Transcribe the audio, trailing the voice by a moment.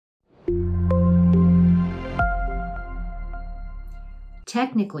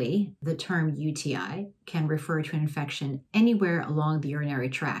Technically, the term UTI can refer to an infection anywhere along the urinary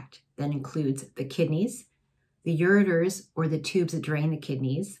tract that includes the kidneys, the ureters or the tubes that drain the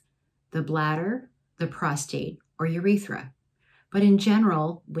kidneys, the bladder, the prostate, or urethra. But in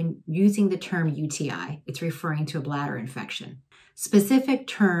general, when using the term UTI, it's referring to a bladder infection. Specific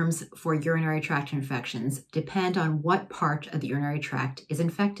terms for urinary tract infections depend on what part of the urinary tract is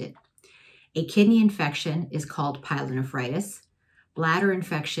infected. A kidney infection is called pyelonephritis, bladder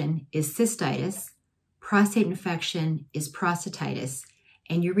infection is cystitis, prostate infection is prostatitis,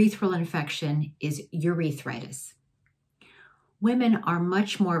 and urethral infection is urethritis. Women are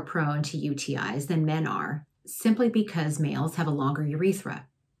much more prone to UTIs than men are, simply because males have a longer urethra.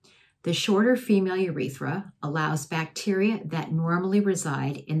 The shorter female urethra allows bacteria that normally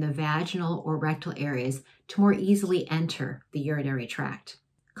reside in the vaginal or rectal areas to more easily enter the urinary tract.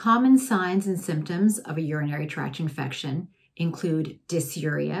 Common signs and symptoms of a urinary tract infection include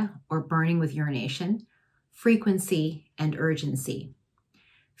dysuria or burning with urination, frequency, and urgency.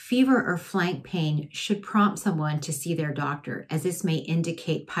 Fever or flank pain should prompt someone to see their doctor, as this may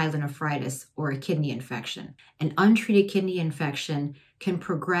indicate pyelonephritis or a kidney infection. An untreated kidney infection can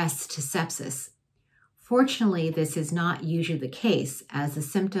progress to sepsis. Fortunately, this is not usually the case, as the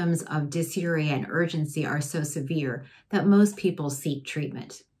symptoms of dysuria and urgency are so severe that most people seek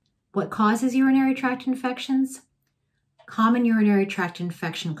treatment. What causes urinary tract infections? Common urinary tract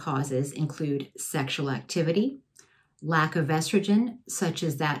infection causes include sexual activity, lack of estrogen, such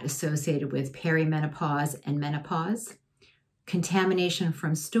as that associated with perimenopause and menopause, contamination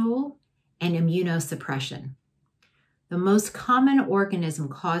from stool, and immunosuppression. The most common organism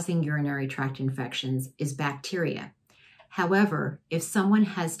causing urinary tract infections is bacteria. However, if someone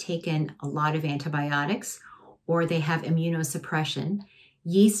has taken a lot of antibiotics or they have immunosuppression,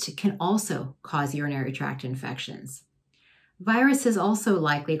 yeast can also cause urinary tract infections. Viruses also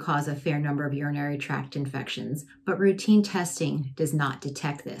likely cause a fair number of urinary tract infections, but routine testing does not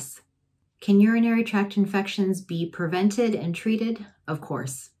detect this. Can urinary tract infections be prevented and treated? Of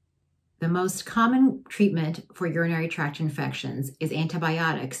course. The most common treatment for urinary tract infections is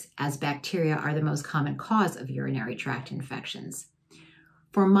antibiotics, as bacteria are the most common cause of urinary tract infections.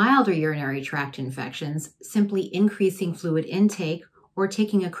 For milder urinary tract infections, simply increasing fluid intake or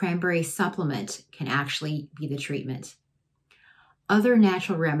taking a cranberry supplement can actually be the treatment. Other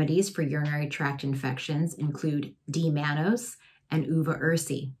natural remedies for urinary tract infections include D-mannose and uva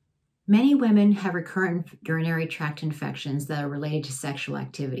ursi. Many women have recurrent urinary tract infections that are related to sexual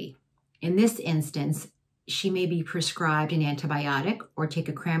activity. In this instance, she may be prescribed an antibiotic or take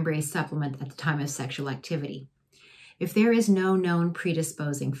a cranberry supplement at the time of sexual activity. If there is no known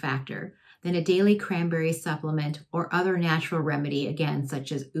predisposing factor, then a daily cranberry supplement or other natural remedy, again,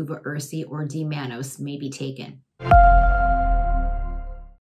 such as uva ursi or D-mannose, may be taken.